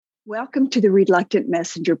Welcome to the Reluctant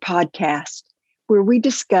Messenger podcast, where we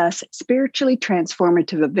discuss spiritually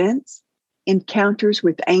transformative events, encounters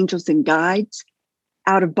with angels and guides,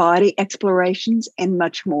 out-of-body explorations, and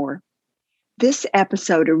much more. This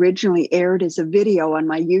episode originally aired as a video on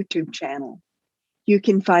my YouTube channel. You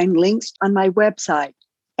can find links on my website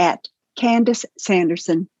at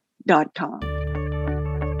CandiceSanderson.com.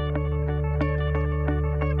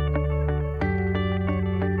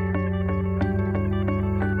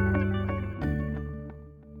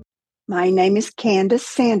 My name is Candice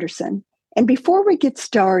Sanderson, and before we get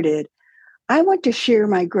started, I want to share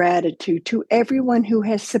my gratitude to everyone who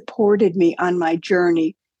has supported me on my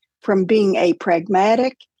journey from being a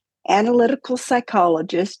pragmatic, analytical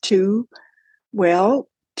psychologist to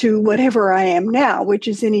whatever I am now, which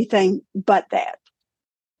is anything but that.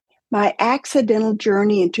 My accidental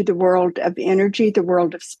journey into the world of energy, the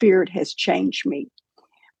world of spirit, has changed me.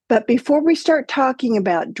 But before we start talking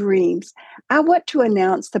about dreams, I want to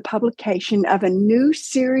announce the publication of a new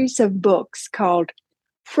series of books called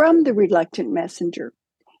From the Reluctant Messenger.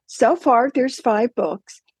 So far, there's 5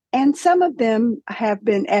 books, and some of them have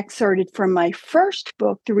been excerpted from my first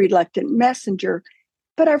book, The Reluctant Messenger,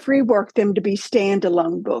 but I've reworked them to be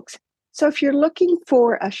standalone books. So if you're looking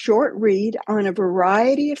for a short read on a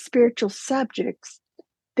variety of spiritual subjects,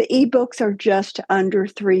 the ebooks are just under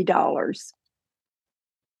 $3.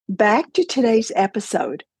 Back to today's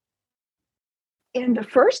episode. In the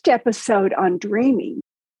first episode on dreaming,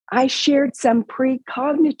 I shared some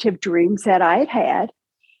precognitive dreams that I had had,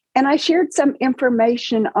 and I shared some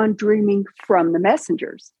information on dreaming from the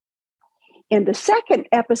messengers. In the second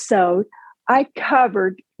episode, I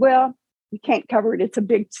covered, you can't cover it, it's a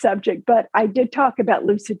big subject, but I did talk about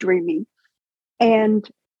lucid dreaming. And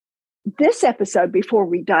this episode, before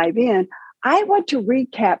we dive in, I want to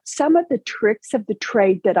recap some of the tricks of the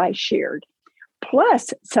trade that I shared,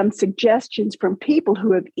 plus some suggestions from people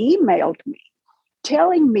who have emailed me,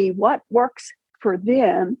 telling me what works for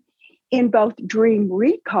them in both dream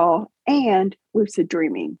recall and lucid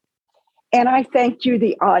dreaming. And I thank you,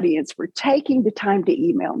 the audience, for taking the time to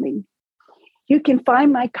email me. You can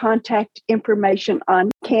find my contact information on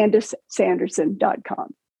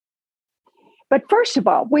CandiceSanderson.com. But first of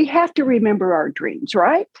all, we have to remember our dreams,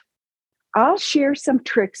 right? I'll share some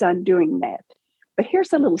tricks on doing that. But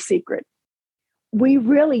here's a little secret. We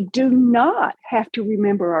really do not have to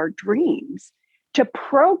remember our dreams to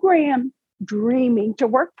program dreaming to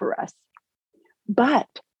work for us. But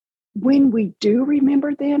when we do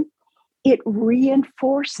remember them, it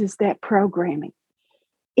reinforces that programming.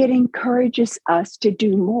 It encourages us to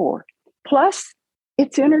do more. Plus,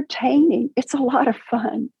 it's entertaining. It's a lot of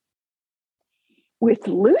fun. With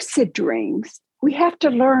lucid dreams, we have to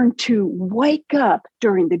learn to wake up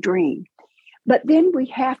during the dream, but then we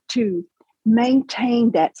have to maintain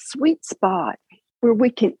that sweet spot where we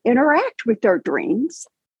can interact with our dreams.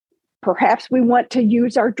 Perhaps we want to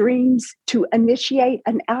use our dreams to initiate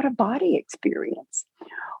an out-of-body experience,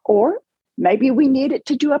 or maybe we need it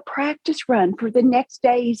to do a practice run for the next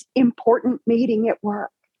day's important meeting at work.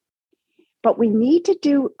 But we need to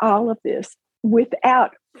do all of this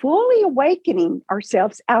without fully awakening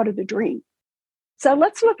ourselves out of the dream. So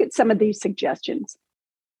let's look at some of these suggestions.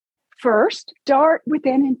 First, start with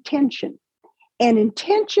an intention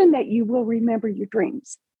that you will remember your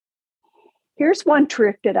dreams. Here's one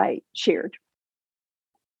trick that I shared.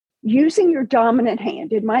 Using your dominant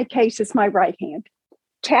hand, in my case, it's my right hand,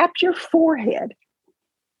 tap your forehead,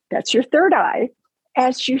 that's your third eye,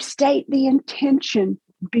 as you state the intention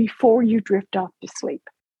before you drift off to sleep.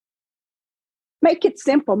 Make it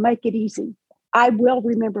simple, make it easy. I will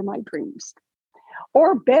remember my dreams.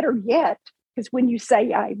 Or better yet, because when you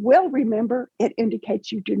say I will remember, it indicates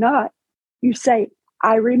you do not. You say,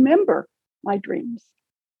 I remember my dreams.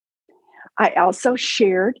 I also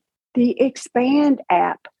shared the Expand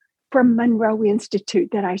app from Monroe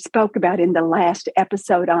Institute that I spoke about in the last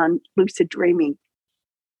episode on lucid dreaming.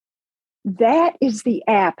 That is the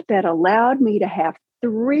app that allowed me to have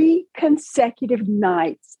 3 consecutive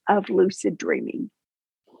nights of lucid dreaming.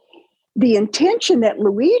 The intention that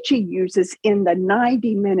Luigi uses in the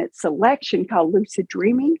 90-minute selection called lucid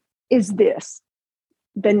dreaming is this.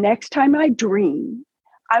 The next time I dream,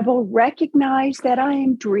 I will recognize that I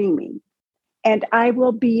am dreaming, and I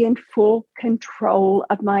will be in full control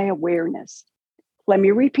of my awareness. Let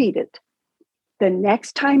me repeat it. The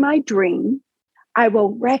next time I dream, I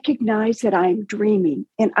will recognize that I'm dreaming,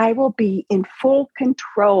 and I will be in full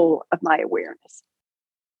control of my awareness.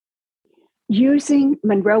 Using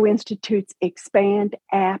Monroe Institute's Expand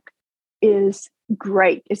app is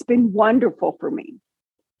great. It's been wonderful for me.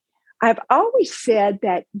 I've always said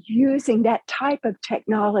that using that type of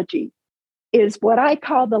technology is what I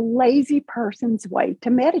call the lazy person's way to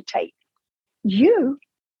meditate. You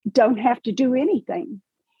don't have to do anything.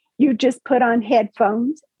 You just put on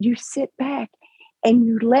headphones, you sit back, and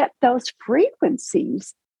you let those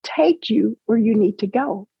frequencies take you where you need to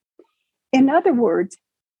go. In other words,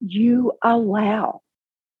 you allow.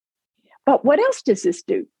 But what else does this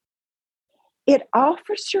do? It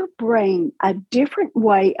offers your brain a different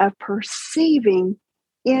way of perceiving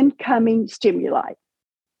incoming stimuli.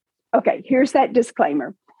 Okay, here's that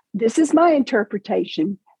disclaimer. This is my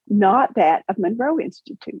interpretation, not that of Monroe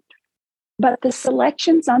Institute. But the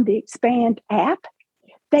selections on the Expand app,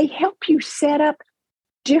 they help you set up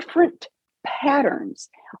different patterns,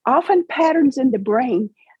 often patterns in the brain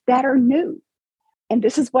that are new. And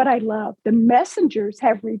this is what I love. The messengers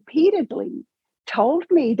have repeatedly told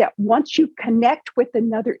me that once you connect with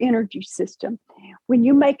another energy system, when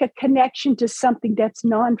you make a connection to something that's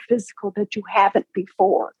non-physical that you haven't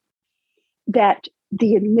before, that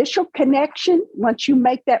the initial connection, once you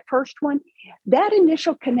make that first one, that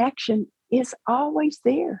initial connection is always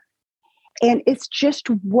there. And it's just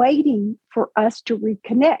waiting for us to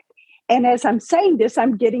reconnect. And as I'm saying this,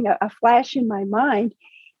 I'm getting a flash in my mind.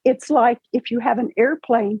 It's like if you have an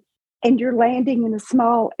airplane and you're landing in a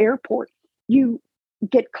small airport, you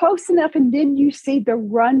get close enough and then you see the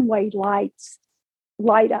runway lights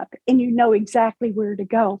light up and you know exactly where to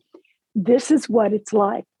go. This is what it's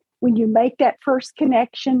like. When you make that first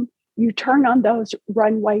connection, you turn on those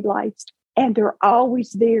runway lights and they're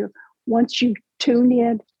always there once you tune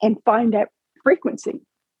in and find that frequency.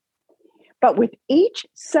 But with each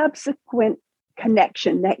subsequent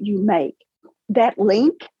connection that you make, that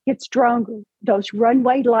link gets stronger. Those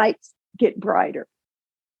runway lights get brighter.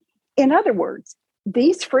 In other words,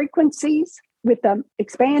 these frequencies with the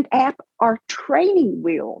Expand app are training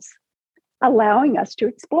wheels, allowing us to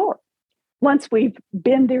explore. Once we've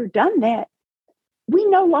been there, done that, we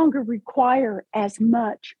no longer require as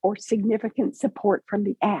much or significant support from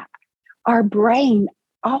the app. Our brain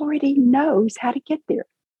already knows how to get there.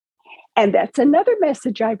 And that's another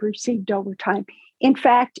message I've received over time. In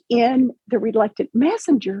fact, in The Reluctant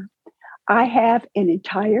Messenger, I have an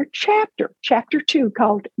entire chapter 2,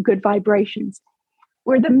 called Good Vibrations,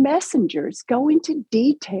 where the messengers go into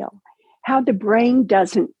detail how the brain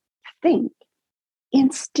doesn't think.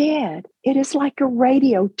 Instead, it is like a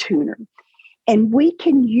radio tuner, and we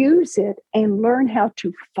can use it and learn how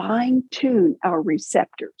to fine-tune our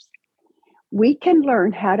receptors. We can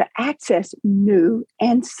learn how to access new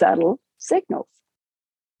and subtle signals.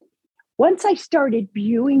 Once I started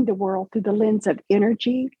viewing the world through the lens of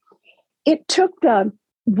energy, it took the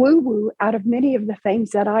woo-woo out of many of the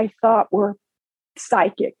things that I thought were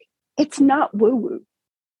psychic. It's not woo-woo.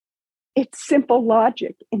 It's simple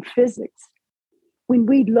logic and physics. When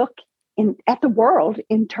we look at the world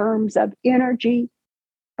in terms of energy,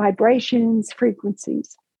 vibrations,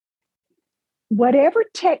 frequencies, whatever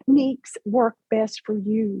techniques work best for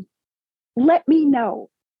you, let me know.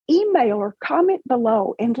 Email or comment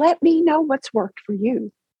below and let me know what's worked for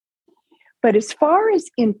you. But as far as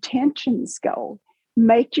intentions go,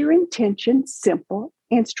 make your intentions simple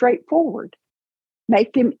and straightforward.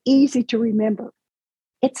 Make them easy to remember.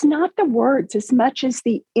 It's not the words as much as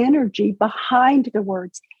the energy behind the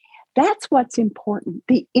words. That's what's important,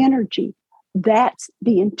 the energy. That's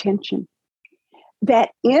the intention.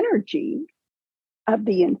 That energy of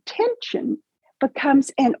the intention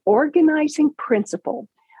becomes an organizing principle,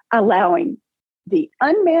 allowing the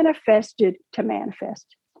unmanifested to manifest.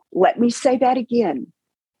 Let me say that again.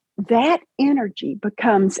 That energy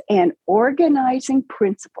becomes an organizing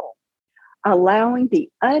principle, allowing the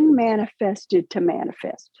unmanifested to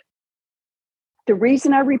manifest. The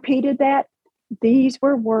reason I repeated that, these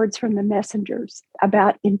were words from the messengers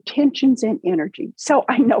about intentions and energy. So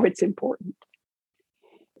I know it's important.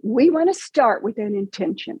 We want to start with an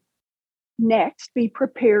intention. Next, be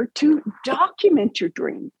prepared to document your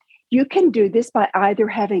dream. You can do this by either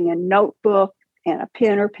having a notebook and a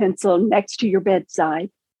pen or pencil next to your bedside.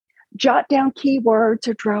 Jot down keywords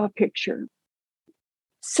or draw a picture.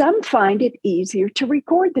 Some find it easier to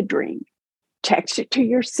record the dream. Text it to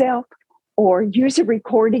yourself or use a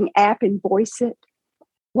recording app and voice it.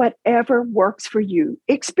 Whatever works for you.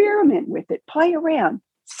 Experiment with it. Play around.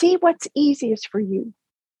 See what's easiest for you.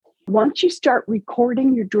 Once you start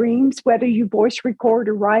recording your dreams, whether you voice record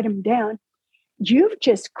or write them down, you've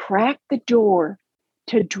just cracked the door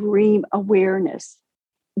to dream awareness.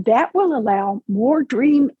 That will allow more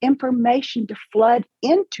dream information to flood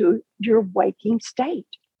into your waking state.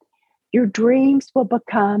 Your dreams will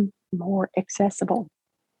become more accessible.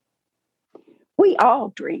 We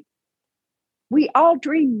all dream. We all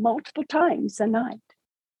dream multiple times a night.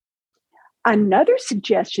 Another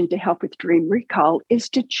suggestion to help with dream recall is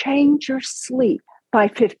to change your sleep by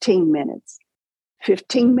 15 minutes.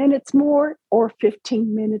 15 minutes more or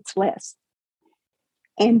 15 minutes less.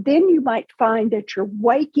 And then you might find that you're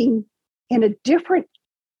waking in a different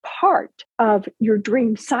part of your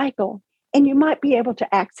dream cycle, and you might be able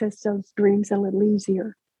to access those dreams a little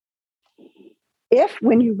easier. If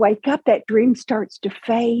when you wake up, that dream starts to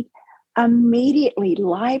fade, immediately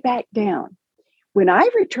lie back down. When I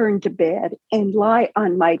return to bed and lie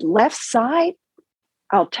on my left side,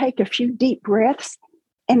 I'll take a few deep breaths,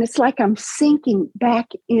 and it's like I'm sinking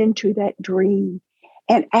back into that dream,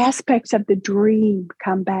 and aspects of the dream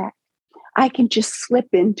come back. I can just slip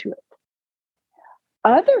into it.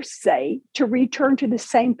 Others say to return to the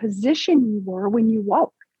same position you were when you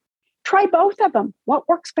woke. Try both of them. What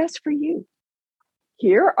works best for you?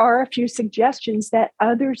 Here are a few suggestions that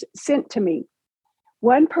others sent to me.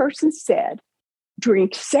 One person said,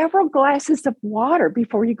 drink several glasses of water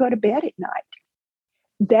before you go to bed at night.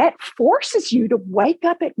 That forces you to wake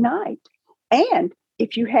up at night. And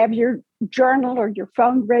if you have your journal or your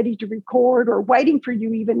phone ready to record or waiting for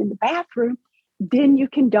you even in the bathroom, then you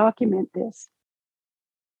can document this.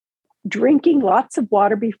 Drinking lots of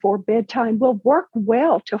water before bedtime will work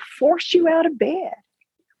well to force you out of bed.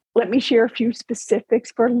 Let me share a few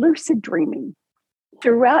specifics for lucid dreaming.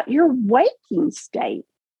 Throughout your waking state,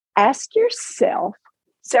 ask yourself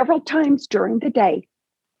several times during the day,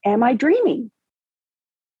 am I dreaming?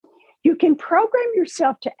 You can program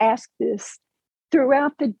yourself to ask this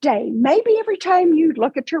throughout the day. Maybe every time you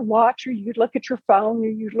look at your watch or you look at your phone or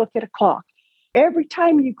you look at a clock, every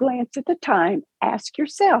time you glance at the time, ask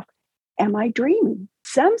yourself, am I dreaming?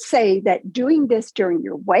 Some say that doing this during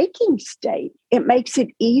your waking state, it makes it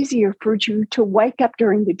easier for you to wake up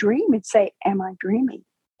during the dream and say, am I dreaming?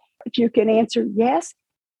 If you can answer yes,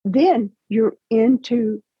 then you're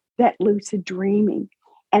into that lucid dreaming.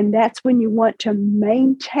 And that's when you want to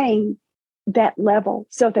maintain that level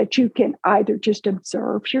so that you can either just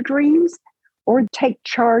observe your dreams or take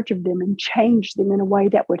charge of them and change them in a way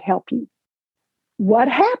that would help you. What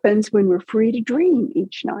happens when we're free to dream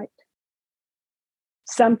each night?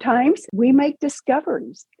 Sometimes we make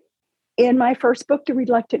discoveries. In my first book, The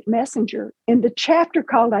Reluctant Messenger, in the chapter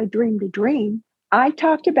called I Dreamed a Dream, I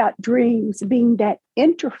talked about dreams being that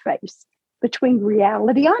interface between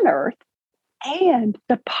reality on Earth and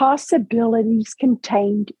the possibilities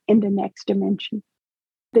contained in the next dimension.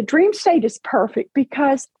 The dream state is perfect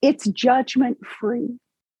because it's judgment-free.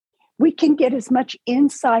 We can get as much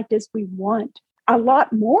insight as we want, a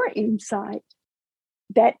lot more insight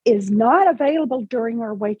that is not available during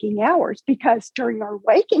our waking hours, because during our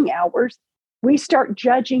waking hours, we start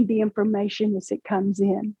judging the information as it comes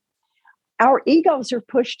in. Our egos are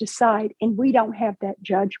pushed aside and we don't have that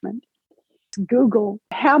judgment. Google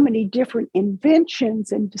how many different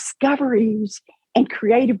inventions and discoveries and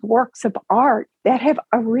creative works of art that have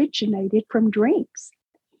originated from dreams.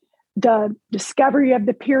 The discovery of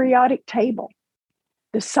the periodic table,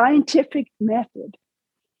 the scientific method,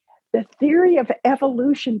 the theory of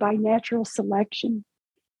evolution by natural selection,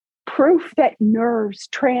 proof that nerves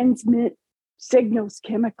transmit signals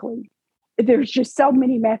chemically. There's just so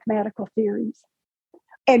many mathematical theories.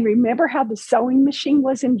 And remember how the sewing machine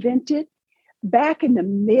was invented? Back in the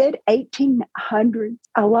mid-1800s,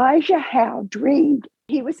 Elijah Howe dreamed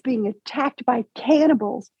he was being attacked by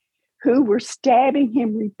cannibals who were stabbing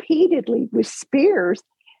him repeatedly with spears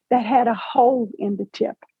that had a hole in the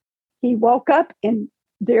tip. He woke up and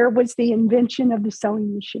there was the invention of the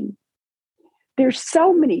sewing machine. There's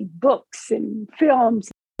so many books and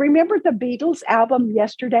films. Remember the Beatles album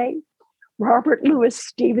Yesterday? Robert Louis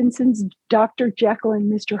Stevenson's Dr. Jekyll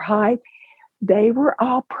and Mr. Hyde. They were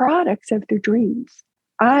all products of their dreams.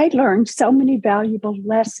 I learned so many valuable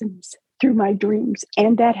lessons through my dreams,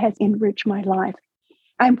 and that has enriched my life.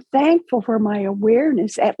 I'm thankful for my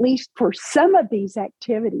awareness, at least for some of these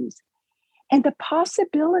activities, and the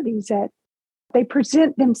possibilities that they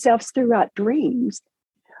present themselves throughout dreams,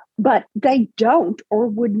 but they don't or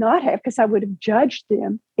would not have, because I would have judged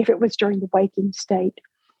them if it was during the waking state.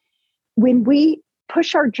 When we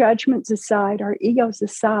push our judgments aside, our egos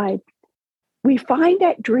aside, we find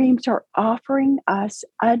that dreams are offering us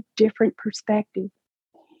a different perspective.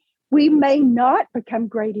 We may not become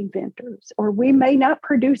great inventors, or we may not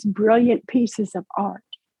produce brilliant pieces of art,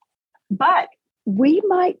 but we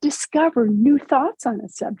might discover new thoughts on a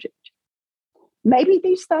subject. Maybe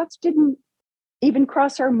these thoughts didn't even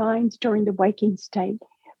cross our minds during the waking state,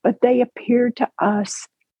 but they appeared to us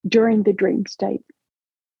during the dream state.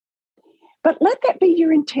 But let that be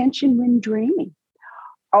your intention when dreaming.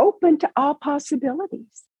 open to all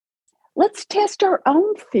possibilities. Let's test our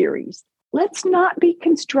own theories. Let's not be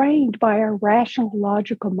constrained by our rational,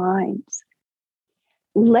 logical minds.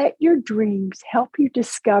 Let your dreams help you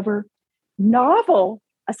discover novel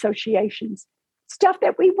associations, stuff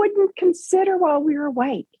that we wouldn't consider while we were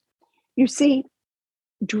awake. You see,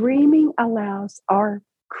 dreaming allows our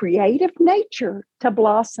creative nature to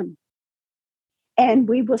blossom, and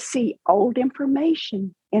we will see old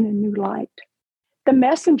information in a new light. The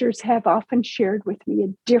messengers have often shared with me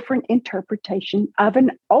a different interpretation of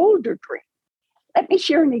an older dream. Let me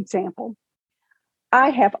share an example.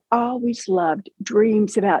 I have always loved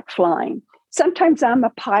dreams about flying. Sometimes I'm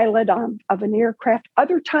a pilot of an aircraft.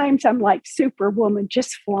 Other times I'm like Superwoman,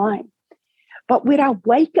 just flying. But when I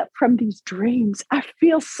wake up from these dreams, I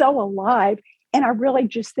feel so alive. And I really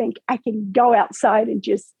just think I can go outside and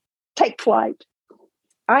just take flight.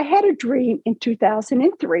 I had a dream in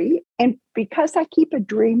 2003. And because I keep a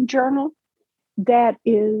dream journal that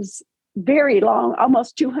is very long,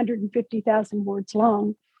 almost 250,000 words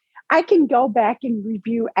long, I can go back and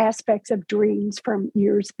review aspects of dreams from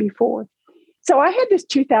years before. So I had this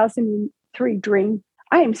 2003 dream.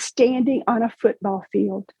 I am standing on a football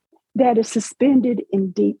field that is suspended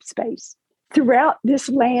in deep space. Throughout this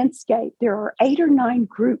landscape, there are 8 or 9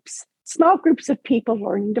 groups, small groups of people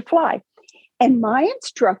learning to fly. And my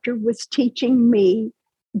instructor was teaching me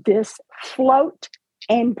this float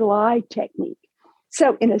and glide technique.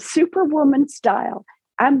 So in a Superwoman style,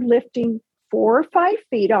 I'm lifting 4 or 5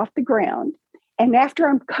 feet off the ground. And after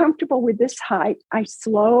I'm comfortable with this height, I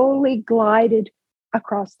slowly glided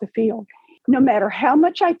across the field. No matter how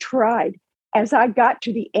much I tried, as I got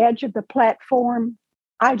to the edge of the platform,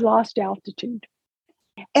 I lost altitude.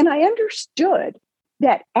 And I understood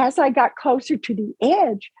that as I got closer to the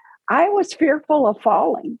edge, I was fearful of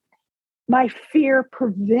falling. My fear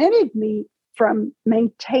prevented me from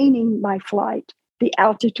maintaining my flight, the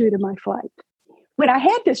altitude of my flight. When I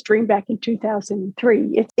had this dream back in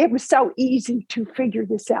 2003, it was so easy to figure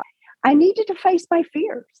this out. I needed to face my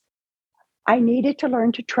fears. I needed to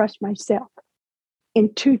learn to trust myself.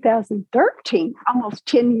 In 2013, almost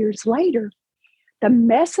 10 years later, the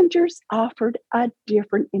messengers offered a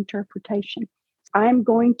different interpretation. I'm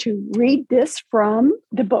going to read this from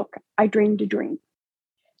the book, I Dreamed a Dream.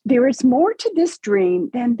 There is more to this dream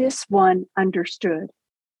than this one understood.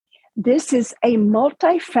 This is a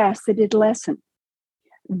multifaceted lesson.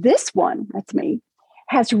 This one, that's me,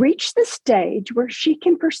 has reached the stage where she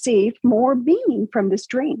can perceive more meaning from this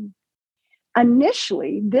dream.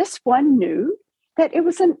 Initially, this one knew that it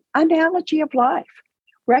was an analogy of life,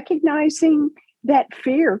 recognizing that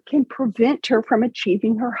fear can prevent her from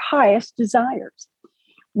achieving her highest desires.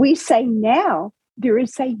 We say now there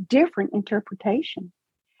is a different interpretation.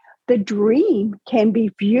 The dream can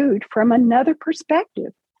be viewed from another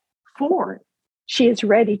perspective, for she is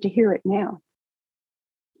ready to hear it now.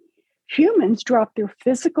 Humans drop their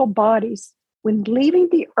physical bodies when leaving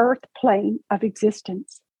the earth plane of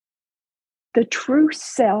existence. The true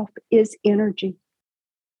self is energy.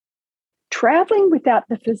 Traveling without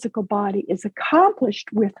the physical body is accomplished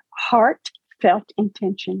with heartfelt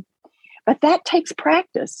intention, but that takes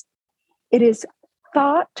practice. It is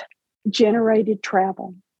thought-generated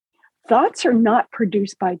travel. Thoughts are not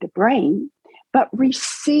produced by the brain, but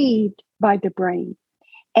received by the brain,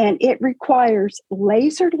 and it requires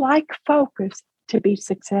laser-like focus to be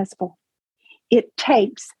successful. It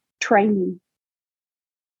takes training.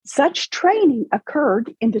 Such training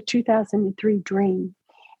occurred in the 2003 dream,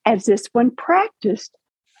 as this one practiced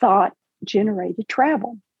thought-generated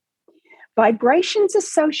travel. Vibrations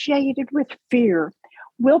associated with fear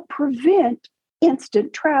will prevent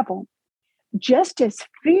instant travel. Just as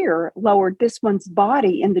fear lowered this one's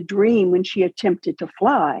body in the dream when she attempted to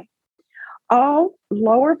fly, all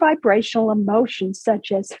lower vibrational emotions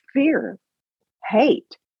such as fear,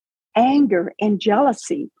 hate, anger, and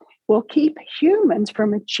jealousy will keep humans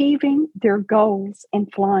from achieving their goals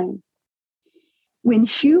and flying. When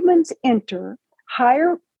humans enter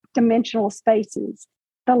higher dimensional spaces,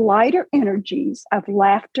 the lighter energies of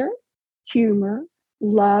laughter, humor,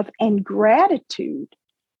 love, and gratitude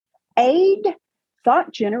aid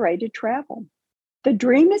thought-generated travel. The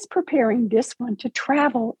dream is preparing this one to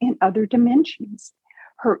travel in other dimensions.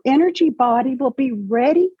 Her energy body will be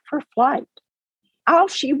ready for flight. All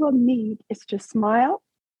she will need is to smile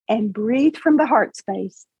and breathe from the heart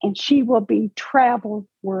space, and she will be travel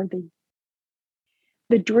worthy.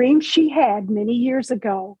 The dream she had many years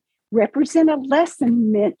ago represent a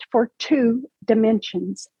lesson meant for 2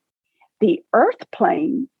 dimensions, the earth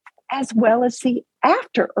plane as well as the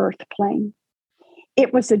after-earth plane.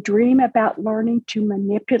 It was a dream about learning to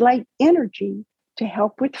manipulate energy to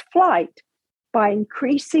help with flight by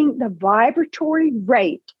increasing the vibratory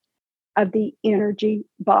rate of the energy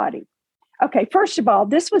body. Okay, first of all,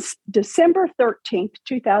 this was December 13th,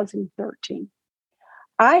 2013.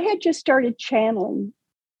 I had just started channeling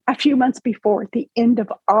a few months before, at the end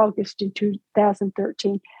of August in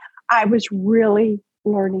 2013. I was really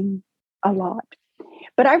learning a lot.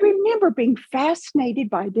 But I remember being fascinated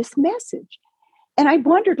by this message. And I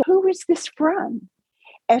wondered, who is this from?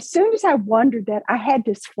 As soon as I wondered that, I had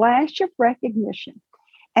this flash of recognition.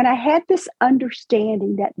 And I had this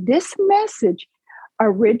understanding that this message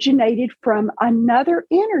originated from another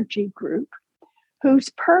energy group whose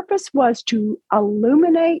purpose was to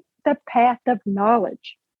illuminate the path of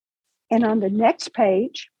knowledge. And on the next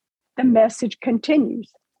page, the message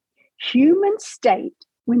continues. Human state,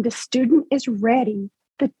 when the student is ready,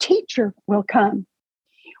 the teacher will come.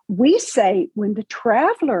 We say when the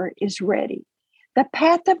traveler is ready, the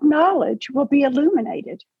path of knowledge will be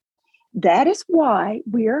illuminated. That is why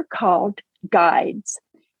we are called guides,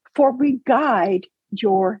 for we guide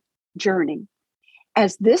your journey.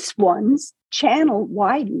 As this one's channel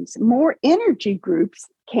widens, more energy groups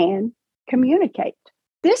can communicate.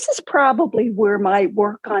 This is probably where my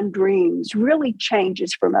work on dreams really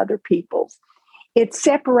changes from other people's. It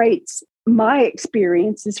separates my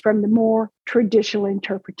experiences from the more traditional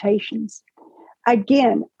interpretations.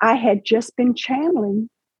 Again, I had just been channeling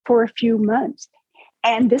for a few months,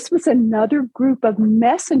 and this was another group of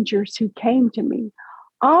messengers who came to me.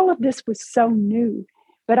 All of this was so new,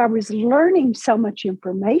 but I was learning so much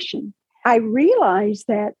information. I realized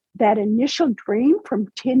that that initial dream from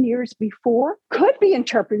 10 years before could be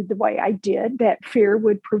interpreted the way I did, that fear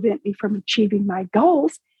would prevent me from achieving my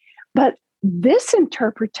goals. But this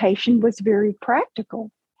interpretation was very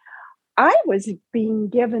practical. I was being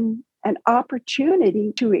given an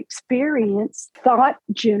opportunity to experience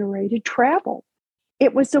thought-generated travel.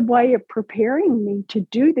 It was a way of preparing me to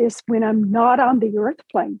do this when I'm not on the earth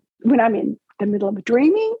plane, when I'm in the middle of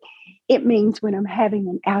dreaming. It means when I'm having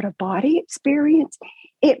an out-of-body experience.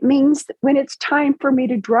 It means when it's time for me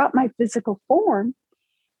to drop my physical form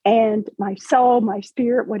and my soul, my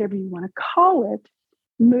spirit, whatever you want to call it,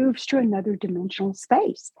 moves to another dimensional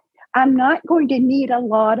space. I'm not going to need a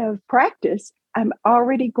lot of practice. I'm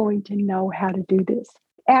already going to know how to do this.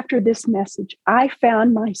 After this message, I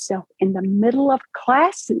found myself in the middle of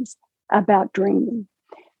classes about dreaming,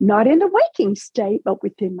 not in the waking state, but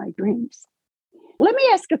within my dreams. Let me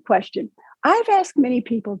ask a question. I've asked many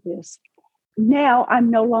people this. Now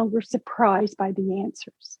I'm no longer surprised by the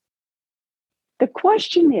answers. The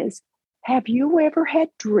question is, have you ever had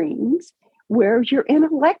dreams where you're in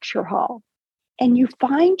a lecture hall and you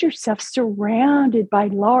find yourself surrounded by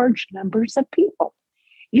large numbers of people?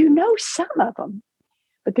 You know some of them,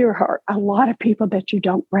 but there are a lot of people that you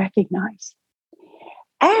don't recognize.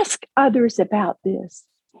 Ask others about this.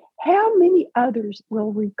 How many others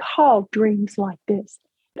will recall dreams like this?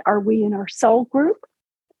 Are we in our soul group?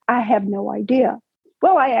 I have no idea.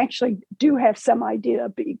 Well, I actually do have some idea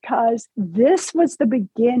because this was the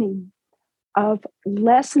beginning of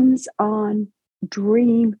lessons on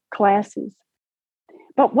dream classes.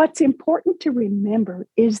 But what's important to remember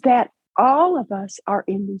is that all of us are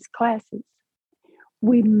in these classes.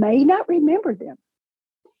 We may not remember them.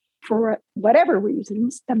 For whatever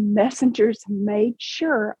reasons, the messengers made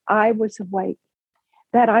sure I was awake,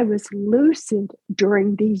 that I was lucid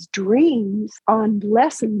during these dreams on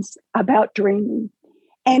lessons about dreaming.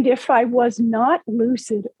 And if I was not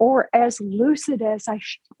lucid or as lucid as I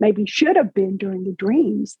maybe should have been during the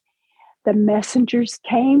dreams, the messengers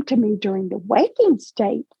came to me during the waking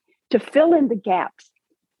state to fill in the gaps,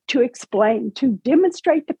 to explain, to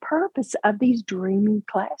demonstrate the purpose of these dreaming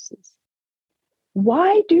classes.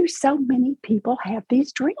 Why do so many people have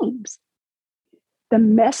these dreams? The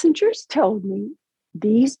messengers told me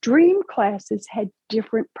these dream classes had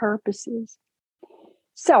different purposes.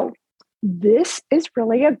 So this is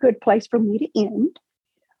really a good place for me to end.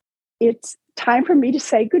 It's time for me to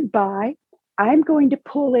say goodbye. I'm going to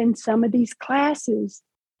pull in some of these classes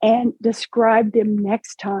and describe them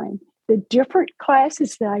next time, the different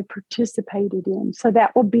classes that I participated in. So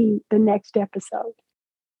that will be the next episode.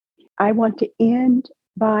 I want to end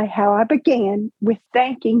by how I began, with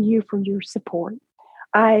thanking you for your support.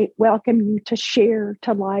 I welcome you to share,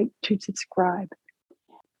 to like, to subscribe.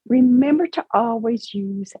 Remember to always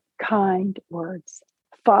use kind words.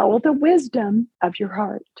 Follow the wisdom of your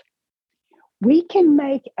heart. We can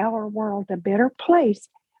make our world a better place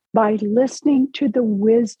by listening to the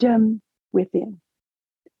wisdom within.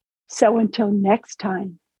 So until next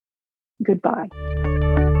time, goodbye.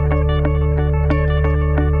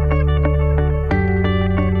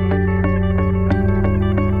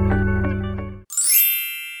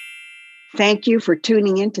 Thank you for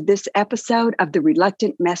tuning into this episode of The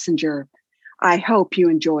Reluctant Messenger. I hope you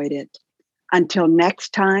enjoyed it. Until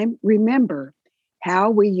next time, remember, how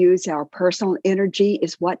we use our personal energy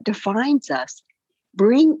is what defines us.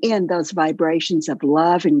 Bring in those vibrations of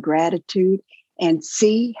love and gratitude and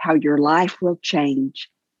see how your life will change.